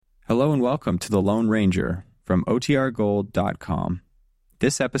Hello and welcome to The Lone Ranger from OTRGold.com.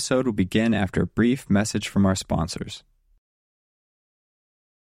 This episode will begin after a brief message from our sponsors.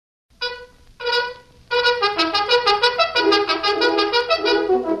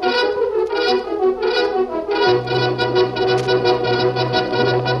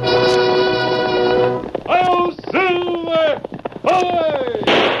 Hi-yo, Silver! Hi!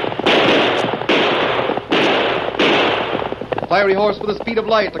 Fiery horse with the speed of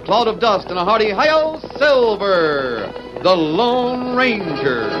light, a cloud of dust, and a hearty hi-yo, Silver, the Lone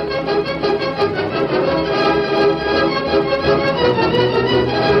Ranger.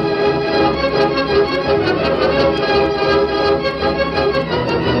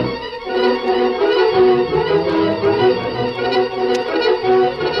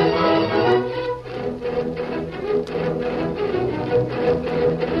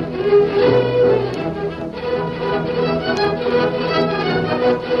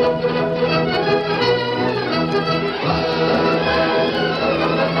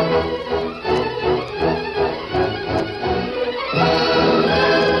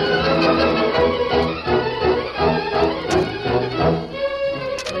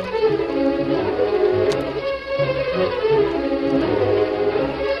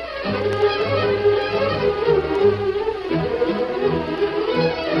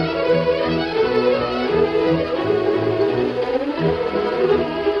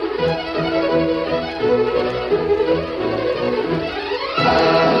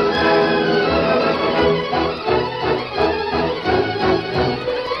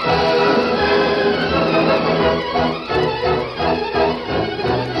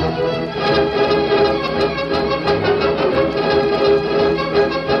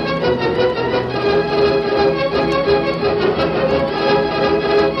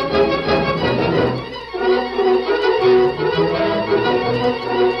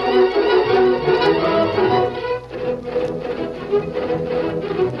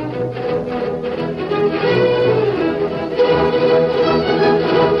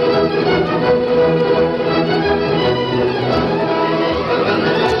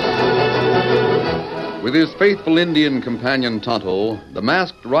 With his faithful Indian companion Tonto, the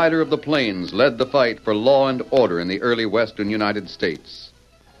masked rider of the plains led the fight for law and order in the early western United States.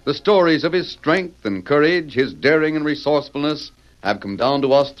 The stories of his strength and courage, his daring and resourcefulness, have come down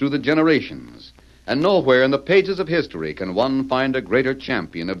to us through the generations, and nowhere in the pages of history can one find a greater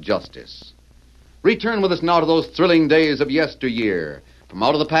champion of justice. Return with us now to those thrilling days of yesteryear. From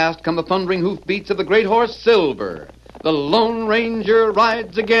out of the past come the thundering hoofbeats of the great horse Silver. The Lone Ranger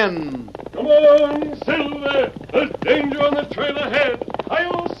rides again. Come on, Silver! There's danger on the trail ahead!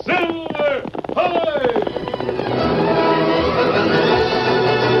 Hi-yo, Silver! Hi!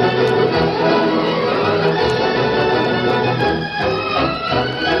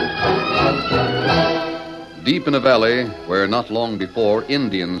 Deep in a valley where not long before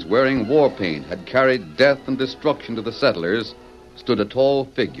Indians wearing war paint had carried death and destruction to the settlers stood a tall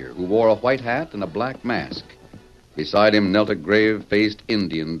figure who wore a white hat and a black mask. Beside him knelt a grave-faced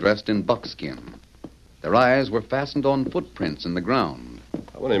Indian dressed in buckskin. Their eyes were fastened on footprints in the ground.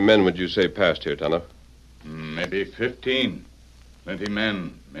 How many men would you say passed here, Tonto? Maybe 15. Plenty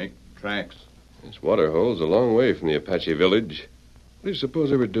men. Make tracks. This water hole's a long way from the Apache village. What do you suppose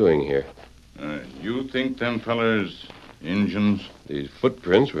they were doing here? You think them fellers Injuns? These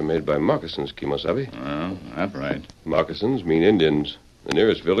footprints were made by moccasins, Kimosabe. Well, that's right. Moccasins mean Indians. The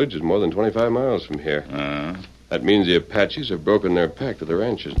nearest village is more than 25 miles from here. That means the Apaches have broken their pact to the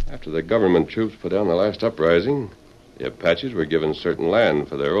ranchers. After the government troops put down the last uprising, the Apaches were given certain land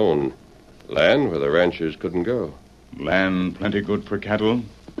for their own. Land where the ranchers couldn't go. Land plenty good for cattle?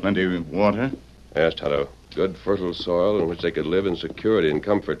 Plenty water? Yes, Tonto. Good fertile soil in which they could live in security and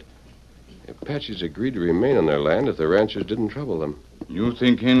comfort. The Apaches agreed to remain on their land if the ranchers didn't trouble them. You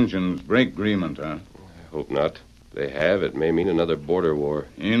think Injuns break agreement, huh? I hope not. If they have, it may mean another border war.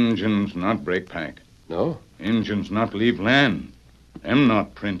 Injuns not break pack. No? Injuns not leave land. Them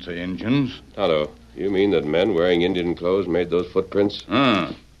not prints of Injuns. Tonto, you mean that men wearing Indian clothes made those footprints?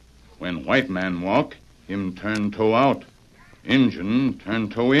 When white man walk, him turn toe out. Injun turn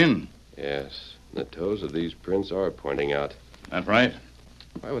toe in. Yes, the toes of these prints are pointing out. That's right.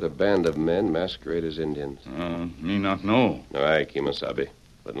 Why would a band of men masquerade as Indians? Me not know. Aye, Kimosabe.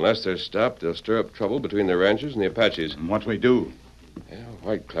 But unless they're stopped, they'll stir up trouble between the ranchers and the Apaches. And what we do? Yeah,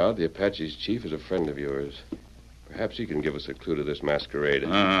 White Cloud, the Apache's chief, is a friend of yours. Perhaps he can give us a clue to this masquerade.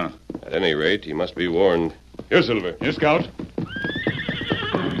 At any rate, he must be warned. Here, Silver. Here, Scout.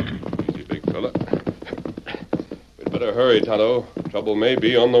 Easy, big fella. We'd better hurry, Tonto. Trouble may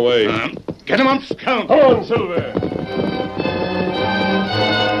be on the way. Get him up, Scout. Come on, Silver.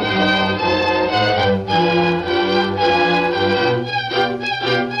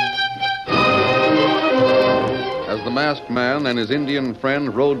 masked man and his Indian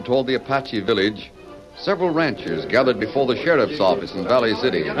friend rode toward the Apache village, several ranchers gathered before the sheriff's office in Valley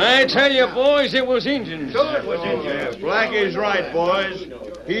City. I tell you, boys, it was Injuns. Sure it was Injuns. Blackie's right, boys.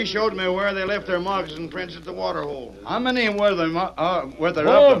 He showed me where they left their moccasin prints at the water hole. How many were there? Were there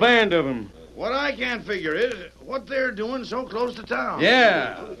Whole up? band of them. What I can't figure is what they're doing so close to town.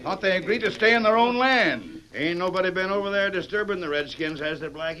 Yeah. Thought they agreed to stay in their own land. Ain't nobody been over there disturbing the Redskins, has there,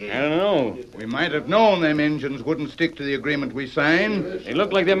 Blackie? I don't know. We might have known them Injuns wouldn't stick to the agreement we signed. They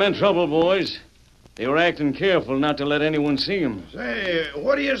looked like they meant trouble, boys. They were acting careful not to let anyone see them. Say,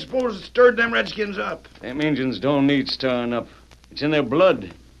 what do you suppose stirred them Redskins up? Them Injuns don't need stirring up. It's in their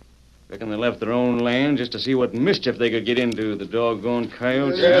blood. Reckon they left their own land just to see what mischief they could get into, the doggone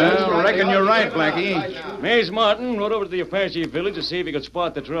coyotes. Yeah, I reckon you're right, Blackie. Mace Martin rode over to the Apache village to see if he could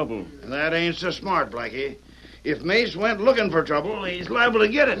spot the trouble. That ain't so smart, Blackie. If Mace went looking for trouble, he's liable to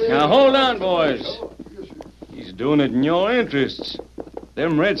get it. Now, hold on, boys. He's doing it in your interests.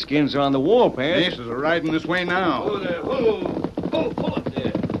 Them Redskins are on the warpath. Mace is riding this way now. Pull up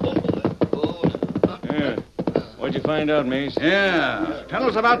there. Yeah. What'd you find out, Mace? Yeah. Tell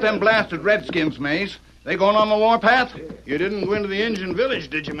us about them blasted Redskins, Mace. They going on the warpath? You didn't go into the Indian village,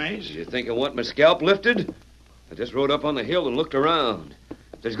 did you, Mace? You think I want my scalp lifted? I just rode up on the hill and looked around.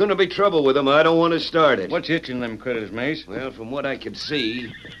 If there's going to be trouble with them, I don't want to start it. What's itching them critters, Mace? Well, from what I could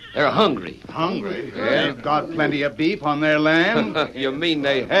see, they're hungry. Hungry? They've got plenty of beef on their land. You mean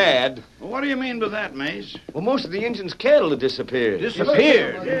they had? Well, what do you mean by that, Mace? Well, most of the Indians' cattle had disappeared.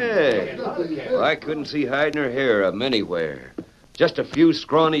 Disappeared? Yeah. Well, I couldn't see hide nor hair of them anywhere. Just a few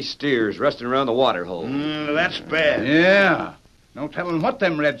scrawny steers resting around the water hole. That's bad. Yeah. No telling what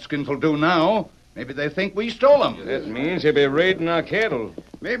them Redskins will do now. Maybe they think we stole them. That means they'll be raiding our cattle.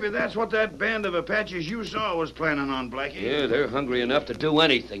 Maybe that's what that band of Apaches you saw was planning on, Blackie. Yeah, they're hungry enough to do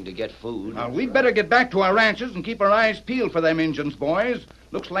anything to get food. Now, we'd better get back to our ranches and keep our eyes peeled for them Injuns, boys.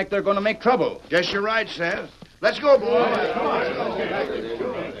 Looks like they're going to make trouble. Guess you're right, Seth. Let's go, boys.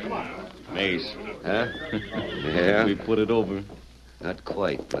 Mace. Huh? Yeah? We put it over. Not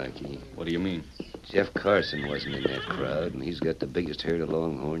quite, Blackie. What do you mean? Jeff Carson wasn't in that crowd, and he's got the biggest herd of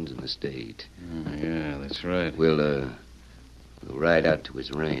longhorns in the state. Yeah, that's right. We'll ride out to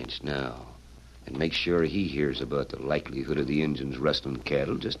his ranch now and make sure he hears about the likelihood of the Injuns rustling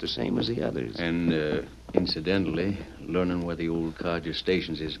cattle just the same as the others. And, incidentally, learning where the old codger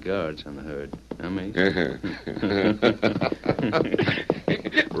stations his guards on the herd. Huh, Mace?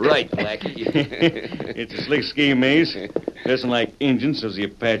 Right, Blackie. It's a slick scheme, Mace. Dressing like Injuns so the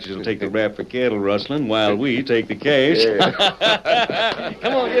Apaches will take the rap for cattle rustling while we take the cash.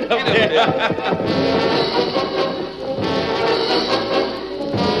 Come on, get up there.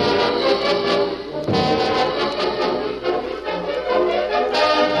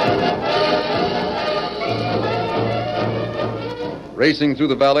 Racing through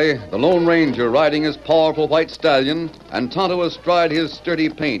the valley, the Lone Ranger riding his powerful white stallion, and Tonto astride his sturdy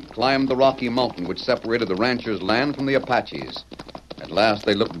paint climbed the rocky mountain which separated the rancher's land from the Apaches. At last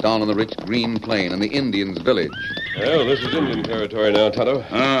they looked down on the rich green plain and the Indians' village. Well, this is Indian territory now, Tonto.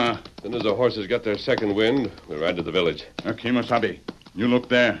 Ah, As soon as the horses got their second wind, we'll ride to the village. Kemosabe, you look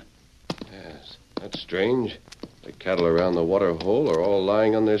there. Yes, that's strange. The cattle around the water hole are all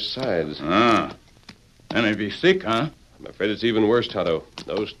lying on their sides. Ah, they may be sick, huh? I'm afraid it's even worse, Tonto.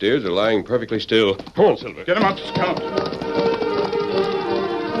 Those steers are lying perfectly still. Come on, Silver. Get him up, Scout.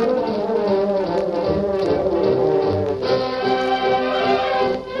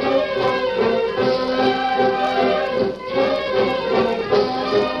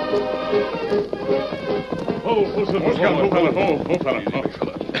 Oh, Silver, fella.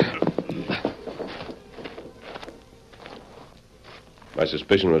 My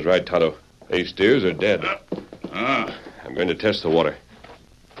suspicion was right, Tonto. These steers are dead. I'm going to test the water.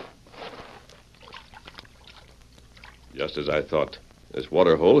 Just as I thought. This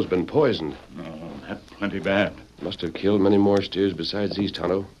water hole has been poisoned. Oh, that's plenty bad. Must have killed many more steers besides these,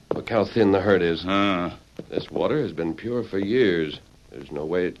 Tonto. Look how thin the herd is. This water has been pure for years. There's no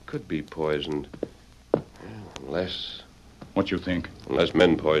way it could be poisoned. Unless... What you think? Unless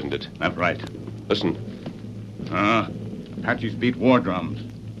men poisoned it. That's right. Listen. Apaches beat war drums.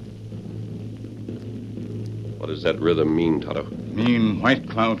 What does that rhythm mean, Tonto? Mean White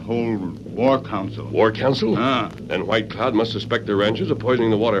Cloud hold war council. War council? Ah. Then White Cloud must suspect the ranchers of poisoning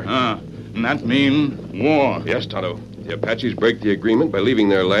the water. And that mean war. Yes, Tonto. If the Apaches break the agreement by leaving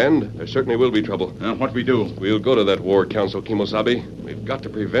their land, there certainly will be trouble. What we do? We'll go to that war council, Kemosabe. We've got to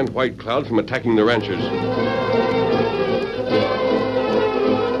prevent White Cloud from attacking the ranchers.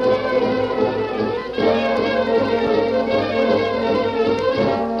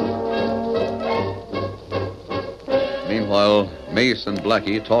 Mace and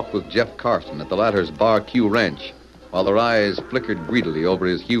Blackie talked with Jeff Carson at the latter's Bar Q ranch, while their eyes flickered greedily over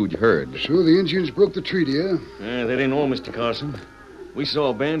his huge herd. So the Indians broke the treaty, huh? They didn't know, Mr. Carson. We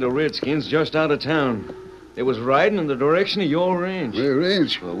saw a band of redskins just out of town. They was riding in the direction of your ranch. Their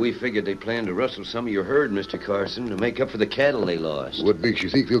ranch? Well, we figured they planned to rustle some of your herd, Mr. Carson, to make up for the cattle they lost. What makes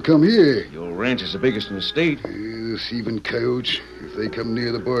you think they'll come here? Your ranch is the biggest in the state. Thieving coyotes. If they come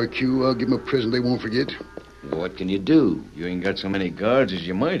near the Bar Q, I'll give them a present they won't forget. What can you do? You ain't got so many guards as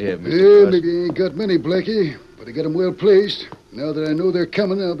you might have, Mr. Yeah, Carson. maybe I ain't got many, Blackie, but I got them well placed. Now that I know they're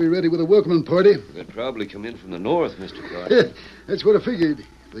coming, I'll be ready with a welcoming party. They'll probably come in from the north, Mr. Carson. That's what I figured.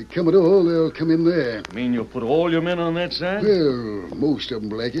 If they come at all, they'll come in there. Mean you'll put all your men on that side? Well, most of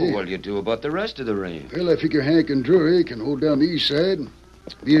them, Blackie. Well, what'll you do about the rest of the range? Well, I figure Hank and Drury can hold down the east side.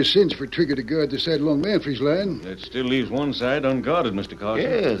 Be a cinch for Trigger to guard the side along Manfrey's line. That still leaves one side unguarded, Mr. Carson.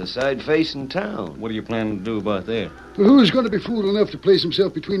 Yeah, the side facing town. What do you plan to do about that? Well, who's going to be fool enough to place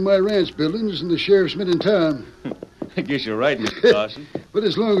himself between my ranch buildings and the sheriff's men in town? I guess you're right, Mr. Carson. But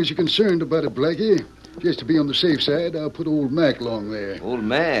as long as you're concerned about it, Blackie, just to be on the safe side, I'll put old Mac along there. Old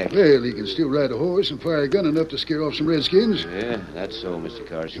Mac? Well, he can still ride a horse and fire a gun enough to scare off some redskins. Yeah, that's so, Mr.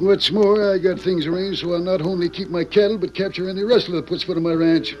 Carson. What's more, I got things arranged so I'll not only keep my cattle, but capture any rustler that puts foot on my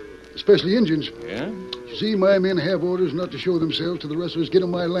ranch. Especially Indians. Yeah? You see, my men have orders not to show themselves till the rustlers get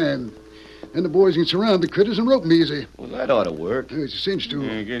on my land. Then the boys can surround the critters and rope 'em easy. Well, that ought to work. It's a cinch, too.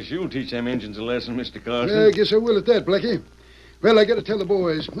 I guess you'll teach them Injuns a lesson, Mr. Carson. I guess I will at that, Blackie. Well, I got to tell the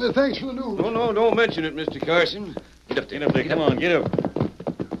boys. Thanks for the news. No, don't mention it, Mr. Carson. Get up there. Get up there. Come on, get up.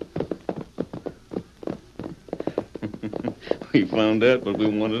 We found out what we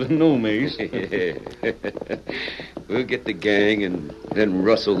wanted to know, Mace. We'll get the gang and then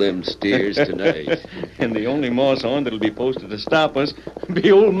rustle them steers tonight. And the only moss horn that'll be posted to stop us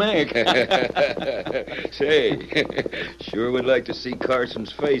be old Mac. Say, sure would like to see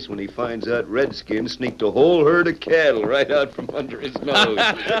Carson's face when he finds out Redskins sneaked a whole herd of cattle right out from under his nose.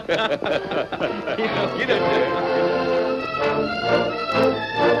 Get up there.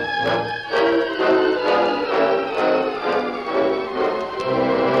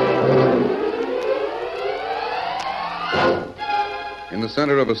 In the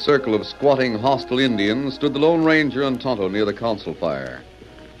center of a circle of squatting, hostile Indians stood the Lone Ranger and Tonto near the council fire.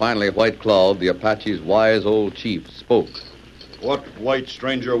 Finally, White Cloud, the Apache's wise old chief, spoke. What white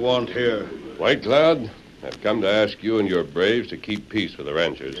stranger want here? White Cloud, I've come to ask you and your braves to keep peace with the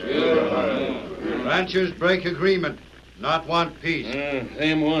ranchers. Ranchers break agreement, not want peace.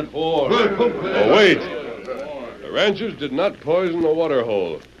 Them want war. Oh, wait. The ranchers did not poison the water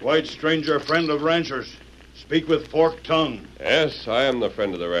hole. White stranger, friend of ranchers. Speak with forked tongue. Yes, I am the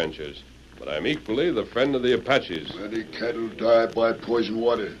friend of the ranchers, but I'm equally the friend of the Apaches. Many cattle die by poison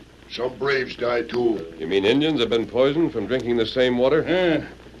water. Some braves die, too. You mean Indians have been poisoned from drinking the same water?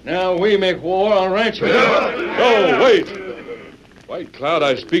 Now we make war on ranchers. No, wait! White Cloud,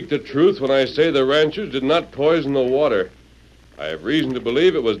 I speak the truth when I say the ranchers did not poison the water. I have reason to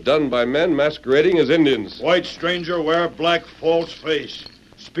believe it was done by men masquerading as Indians. White stranger, wear black false face.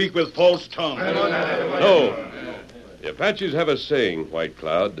 Speak with false tongue. No. The Apaches have a saying, White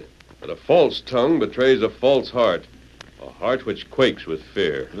Cloud, that a false tongue betrays a false heart, a heart which quakes with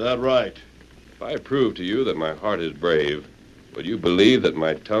fear. That right. If I prove to you that my heart is brave, would you believe that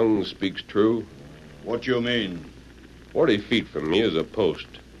my tongue speaks true? What you mean? 40 feet from me is a post.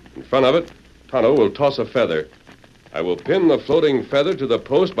 In front of it, Tonto will toss a feather. I will pin the floating feather to the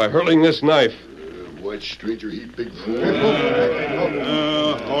post by hurling this knife. White stranger, he big fool.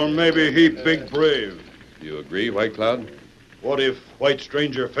 Or maybe he big brave. Do you agree, White Cloud? What if white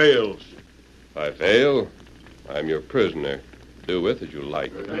stranger fails? If I fail, I'm your prisoner. Do with as you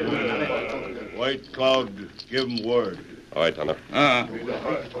like. White Cloud, give him word. All right, Tonto.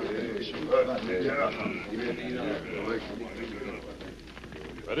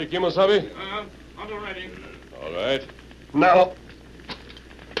 Ready, Kimosabe? I'm ready. All right. Now.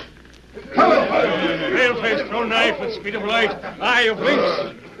 Paleface, throw knife at speed of light. Aye, you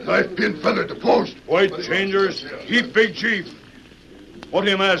please. Knife pin feather to post. White changers, he big chief. What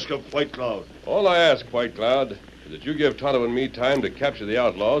him ask of White Cloud? All I ask, White Cloud, is that you give Tonto and me time to capture the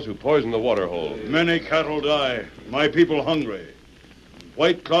outlaws who poisoned the water hole. Many cattle die. My people hungry.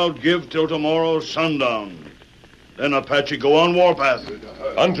 White Cloud give till tomorrow sundown. Then Apache go on warpath.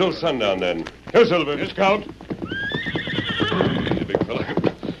 Until sundown, then. Here, Silver. Here, Scout. Easy, big fella.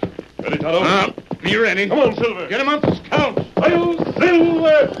 Ready, Tonto? Be ready. Come on, Silver. Get him up, Scout. Hail,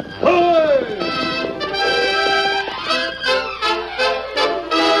 Silver! Ahoy!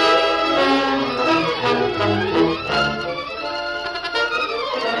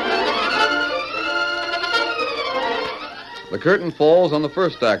 The curtain falls on the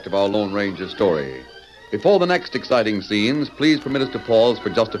first act of our Lone Ranger story. Before the next exciting scenes, please permit us to pause for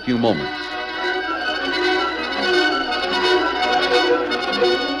just a few moments.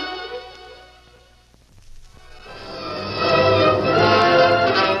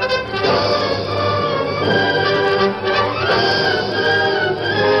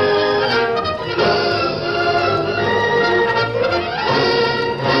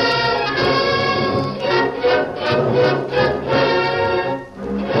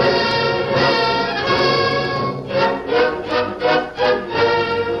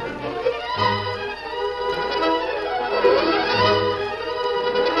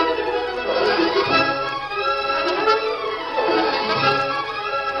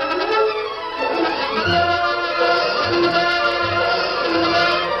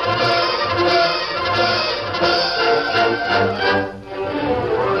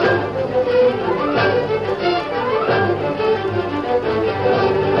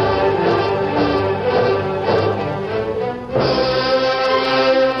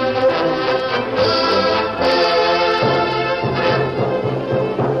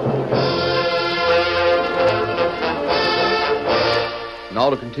 Now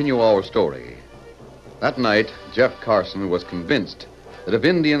to continue our story. That night, Jeff Carson was convinced that if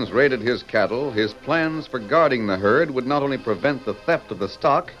Indians raided his cattle, his plans for guarding the herd would not only prevent the theft of the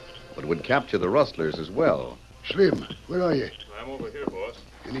stock, but would capture the rustlers as well. Slim, where are you? I'm over here, boss.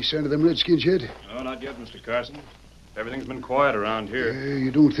 Any sign of them redskins yet? No, not yet, Mr. Carson. Everything's been quiet around here. You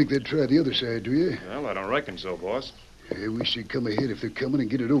don't think they'd try the other side, do you? Well, I don't reckon so, boss. We should come ahead if they're coming and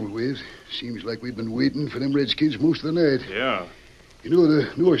get it over with. Seems like we've been waiting for them redskins most of the night. Yeah. You know,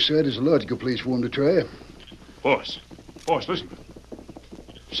 the north side is a logical place for them to try. Boss, listen.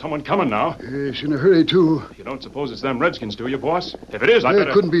 Someone coming now. Yes, in a hurry, too. You don't suppose it's them redskins, do you, boss? If it is, I That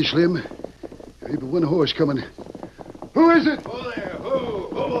better... couldn't be, Slim. Maybe one horse coming. Who is it? Oh, there. Who?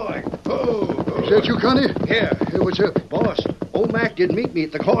 Oh, boy. Who? Is that you, Connie? Here. Hey, what's up? Boss, old Mac didn't meet me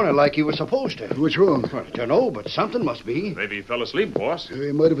at the corner like he was supposed to. What's wrong? Well, I don't know, but something must be. Maybe he fell asleep, boss.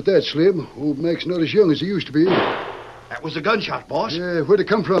 He might have at that, Slim. Old Mac's not as young as he used to be. That was a gunshot, boss. Yeah, where'd it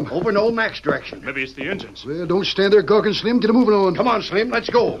come from? Over in old Mac's direction. Maybe it's the engines. Well, don't stand there gawking, Slim. Get a moving on. Come on, Slim. Let's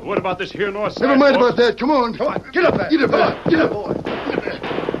go. What about this here north side, Never mind boss? about that. Come on. Come on. Get up there. Get up there. Come on. Get up, boy.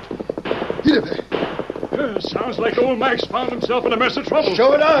 Get up there. Sounds like old Max found himself in a mess of trouble.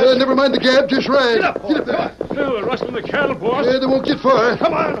 Sure does. Never mind the gab. Just ride. Get up, boy. Get up there. Well, they're rustling the cattle, boss. They won't get far.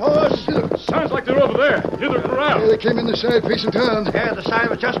 Come on, horse. Sounds like they're over there, near the corral. They came in the side facing town. Yeah, the sign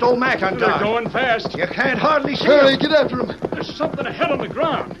was just old Mac on They're top. going fast. You can't hardly see Hurry, him. get after him. There's something ahead on the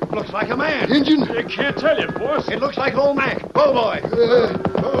ground. Looks like a man. Engine. You can't tell you, boss. It looks like old Mac. Go, boy.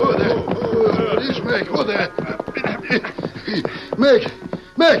 Oh, there. Oh, it is Mac. Oh, there. Mac.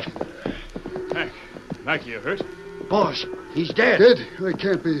 Mac, you hurt? Boss, he's dead. Dead? It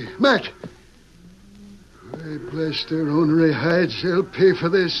can't be. Mac. Why, bless their ornery hides. They'll pay for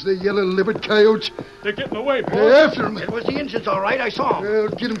this, the yellow-livered coyotes. They're getting away, boss. After them. It was the Indians, all right. I saw him. They'll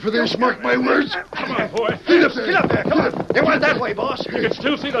get them for this, mark my words. Come on, boy. Get up there. Get up there. Come on. They went that way, boss. You can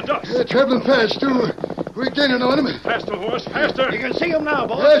still see the ducks. They're traveling fast, too. We're gaining on them. Faster, horse, faster. You can see him now,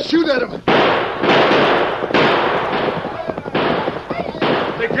 boss. Shoot at them.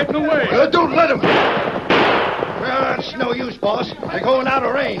 They're getting away. Don't let them. Well, it's no use, boss. They're going out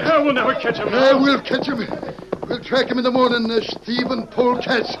of range. We'll never catch them now. We'll catch them. We'll track them in the morning, the thieving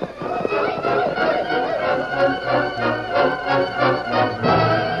polecats.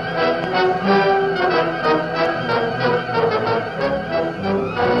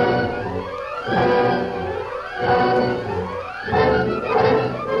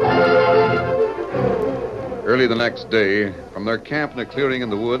 Early the next day, from their camp in a clearing in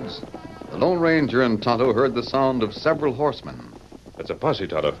the woods, the Lone Ranger and Tonto heard the sound of several horsemen. That's a posse,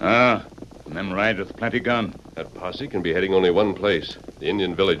 Tonto. And them ride with plenty gun. That posse can be heading only one place, the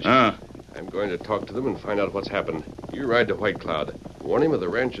Indian village. Ah. I'm going to talk to them and find out what's happened. You ride to White Cloud. Warn him of the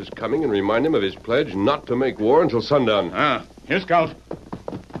rancher's coming and remind him of his pledge not to make war until sundown. Here, Scout.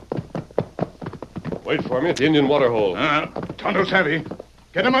 Wait for me at the Indian water hole. Tonto's heavy.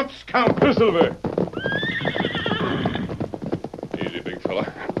 Get him up, Scout. Here, Silver. Easy, big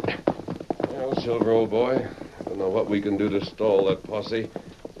fella. Well, Silver, old boy, I don't know what we can do to stall that posse.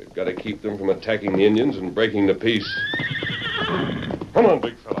 We've got to keep them from attacking the Indians and breaking the peace. Come on,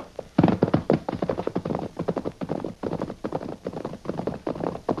 big fella.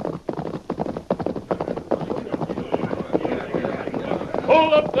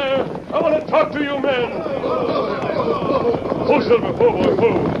 Hold up there. I want to talk to you men. Pull, Silver. Pull, boy,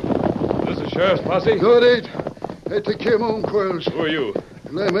 pull. This is the sheriff's posse? No, it ain't. I take care of my own quarrels. Who are you?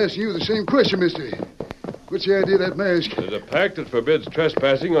 And I'm asking you the same question, mister. What's the idea of that mask? There's a pact that forbids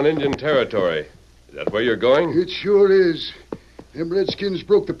trespassing on Indian territory. Is that where you're going? It sure is. Them redskins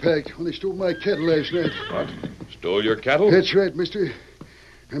broke the pact when they stole my cattle last night. What? Stole your cattle? That's right, mister.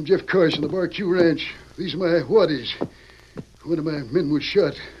 I'm Jeff Carson, the Bar Q Ranch. These are my waddies. One of my men was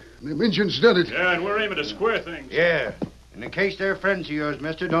shot. And them Indians done it. Yeah, and we're aiming to square things. Yeah. And in case they're friends of yours,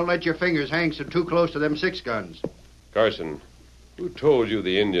 mister, don't let your fingers hang so too close to them 6 guns. Carson, who told you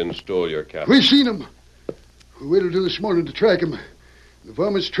the Indians stole your cattle? We seen them. We waited till this morning to track them. The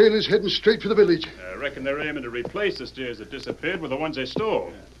varmint's trailer's heading straight for the village. I reckon they're aiming to replace the steers that disappeared with the ones they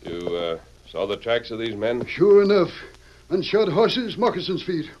stole. You, saw the tracks of these men? Sure enough. Unshod horses, moccasins'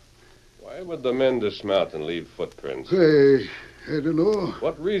 feet. Why would the men dismount and leave footprints? I don't know.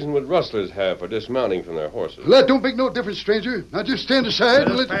 What reason would rustlers have for dismounting from their horses? Well, that don't make no difference, stranger. Now just stand aside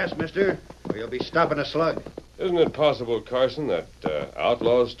and Let us pass, mister, or you'll be stopping a slug. Isn't it possible, Carson, that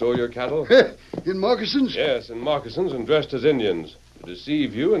outlaws stole your cattle? In moccasins? Yes, in moccasins and dressed as Indians. To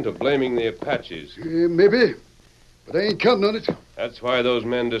deceive you into blaming the Apaches. Maybe. But I ain't counting on it. That's why those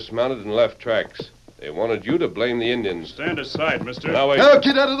men dismounted and left tracks. They wanted you to blame the Indians. Stand aside, mister. Now, wait. Now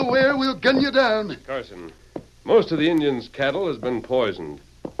get out of the way or we'll gun you down. Carson, most of the Indians' cattle has been poisoned.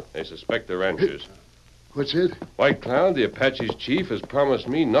 They suspect the ranchers. What's it? White Cloud, the Apaches' chief, has promised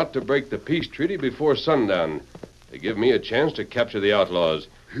me not to break the peace treaty before sundown. They give me a chance to capture the outlaws.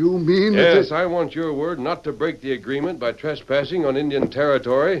 You mean Yes, that... I want your word not to break the agreement by trespassing on Indian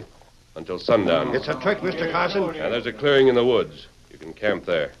territory until sundown. It's a trick, Mr. Carson. And there's a clearing in the woods. You can camp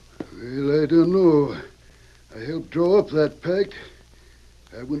there. Well, I don't know. I helped draw up that pact.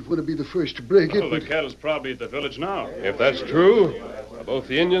 I wouldn't want to be the first to break it, Well, the cattle's probably at the village now. If that's true, both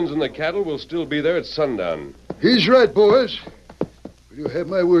the Indians and the cattle will still be there at sundown. He's right, boys. But you have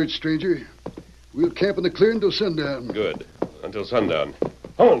my word, stranger. We'll camp in the clearing till sundown. Good. Until sundown.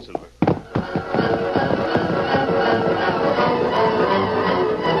 Come on, Silver.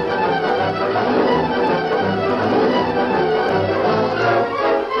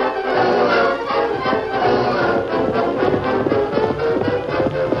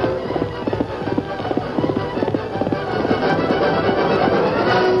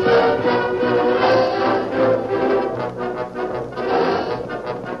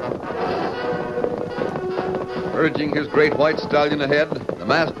 Urging his great white stallion ahead, the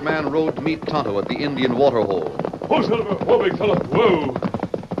masked man rode to meet Tonto at the Indian waterhole. Whoa, Silver. Whoa, big fellow. Whoa.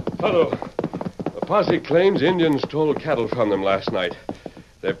 Tonto, the posse claims Indians stole cattle from them last night.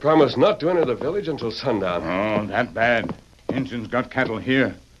 They promised not to enter the village until sundown. Oh, that bad. Indians got cattle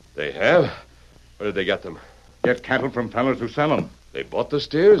here. They have? Where did they get them? Get cattle from fellows who sell them. They bought the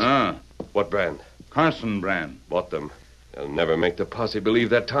steers? Ah, What brand? Carson brand. Bought them. They'll never make the posse believe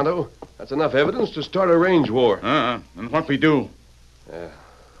that, Tonto. That's enough evidence to start a range war. And what we do?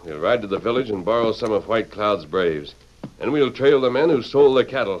 We'll ride to the village and borrow some of White Cloud's braves. And we'll trail the men who sold the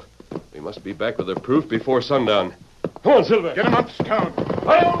cattle. We must be back with the proof before sundown. Come on, Silver. Get him up, Scout.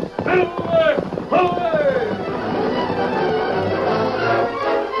 Hi-yo, Silver! Away!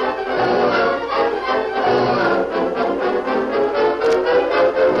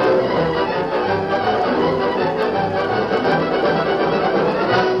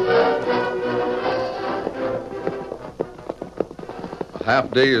 A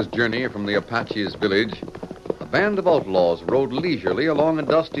half-day's journey from the Apaches' village, a band of outlaws rode leisurely along a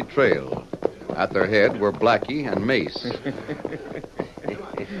dusty trail. At their head were Blackie and Mace.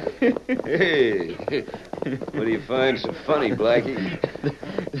 Hey, what do you find so funny, Blackie?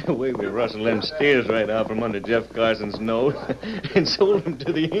 The way we rustled them steers right out from under Jeff Carson's nose and sold them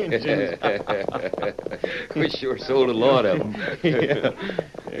to the Indians. We sure sold a lot of them.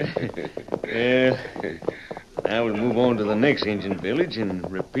 Yeah. Now we'll move on to the next Indian village and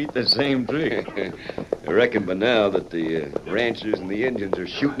repeat the same trick. I reckon by now that the ranchers and the Indians are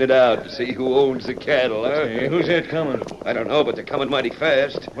shooting it out to see who owns the cattle, huh? Hey, who's that coming? I don't know, but they're coming mighty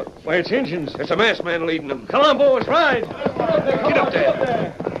fast. Why, it's Indians. There's a masked man leading them. Come on, boys, ride. Get up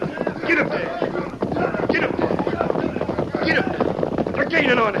there. Get up there. Get up there. Get up there. They're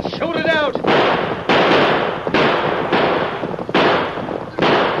gaining on us. Shoot it out.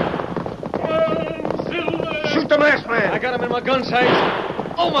 Shoot the masked man. I got him in my gun sights.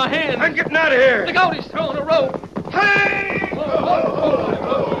 Oh, my hand. I'm getting out of here. Look out, he's throwing a rope. Hey!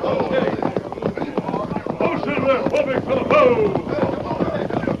 Oh, Silver! Oh, big fellow!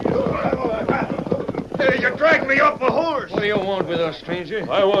 Hey, you dragged me off my horse. What do you want with us, stranger?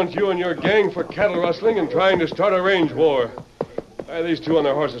 I want you and your gang for cattle rustling and trying to start a range war. Tie these two on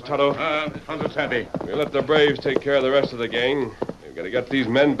their horses, Tonto. Sandy. We'll let the braves take care of the rest of the gang. We've got to get these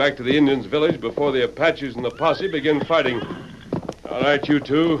men back to the Indians' village before the Apaches and the posse begin fighting. All right, you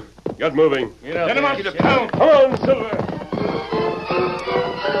two. Get moving. Get him out, down. Come on, Silver.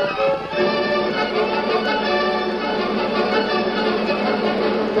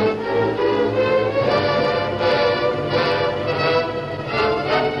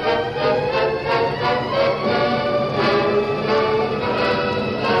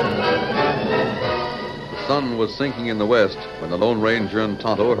 The sun was sinking in the west when the Lone Ranger and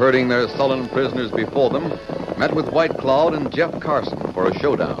Tonto, herding their sullen prisoners before them, met with White Cloud and Jeff Carson for a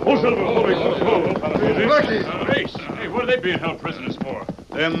showdown. Oh, Silver, Hey, what are they being held prisoners for?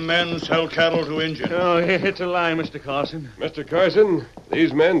 Them men sell cattle to Indians. Oh, it's a lie, Mr. Carson. Mr. Carson,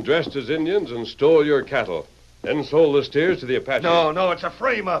 these men dressed as Indians and stole your cattle, then sold the steers to the Apaches. No, it's a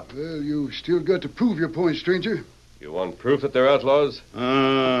frame-up. Well, you still got to prove your point, stranger. You want proof that they're outlaws?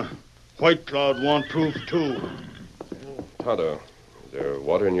 White Cloud want proof, too. Tonto, is there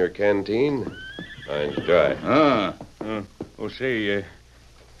water in your canteen? Mine's dry. Say,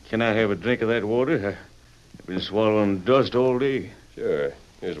 can I have a drink of that water? I've been swallowing dust all day. Sure.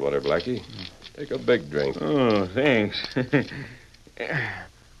 Here's water, Blackie. Take a big drink. Oh, thanks.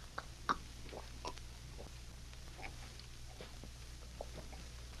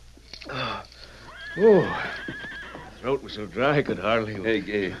 Throat was so dry I could hardly...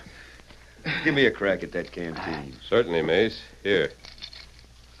 Hey, give me a crack at that canteen. Certainly, Mace. Here.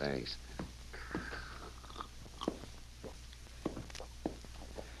 Thanks.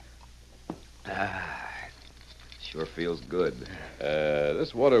 Sure feels good.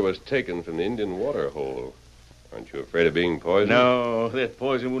 This water was taken from the Indian water hole. Aren't you afraid of being poisoned? No, that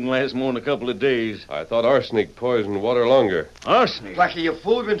poison wouldn't last more than a couple of days. I thought arsenic poisoned water longer. Arsenic? Blackie, you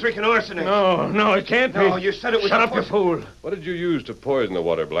fool. You've been drinking arsenic. No, it can't be. No, you said it was... Shut up, you fool. What did you use to poison the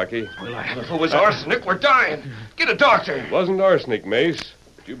water, Blackie? Well, If it was arsenic, we're dying. Get a doctor. It wasn't arsenic, Mace.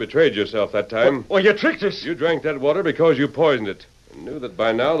 But you betrayed yourself that time. Well, you tricked us. You drank that water because you poisoned it. And knew that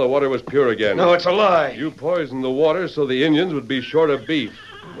by now the water was pure again. No, it's a lie. You poisoned the water so the Indians would be short of beef.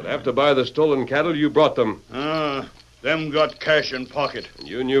 Would have to buy the stolen cattle you brought them. Them got cash in pocket. And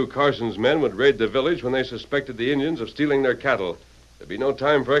you knew Carson's men would raid the village when they suspected the Indians of stealing their cattle. There'd be no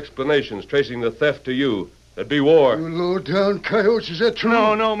time for explanations tracing the theft to you. There'd be war. You low-down coyotes, is that true?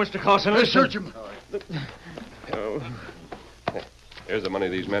 No, Mr. Carson. Let's search him. Here's the money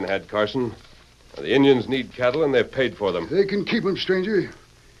these men had, Carson. Now, the Indians need cattle, and they've paid for them. They can keep them, stranger.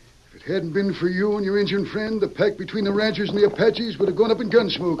 If it hadn't been for you and your Indian friend, the pact between the ranchers and the Apaches would have gone up in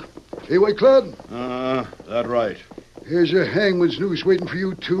gunsmoke. Hey, White Cloud? That right. Here's a hangman's noose waiting for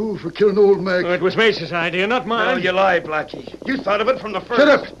you, too, for killing old Mac. It was Mace's idea, not mine. No, you lie, Blackie. You thought of it from the first. Shut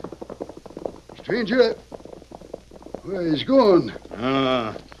up! Stranger, where he's gone?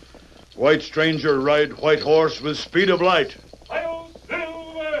 White stranger ride white horse with speed of light. Hi-yo,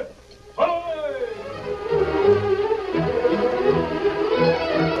 Silver! Ahoy!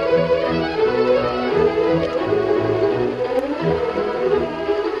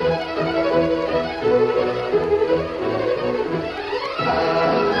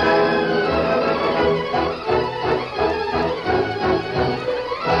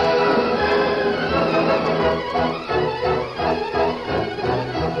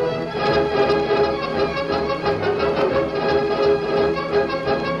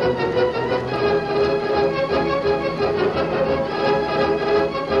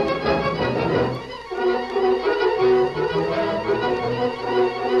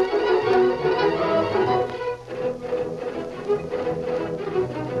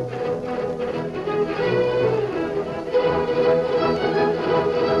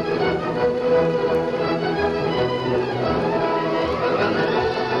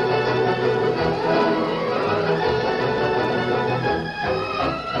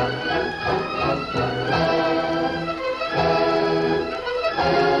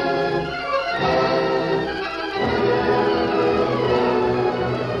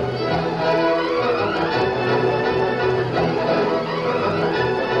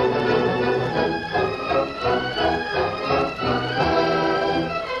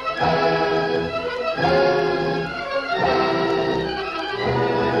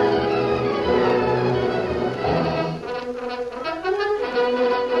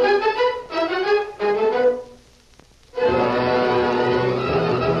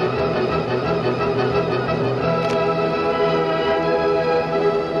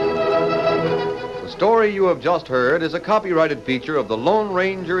 The story you have just heard is a copyrighted feature of the Lone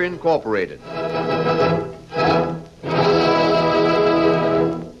Ranger Incorporated.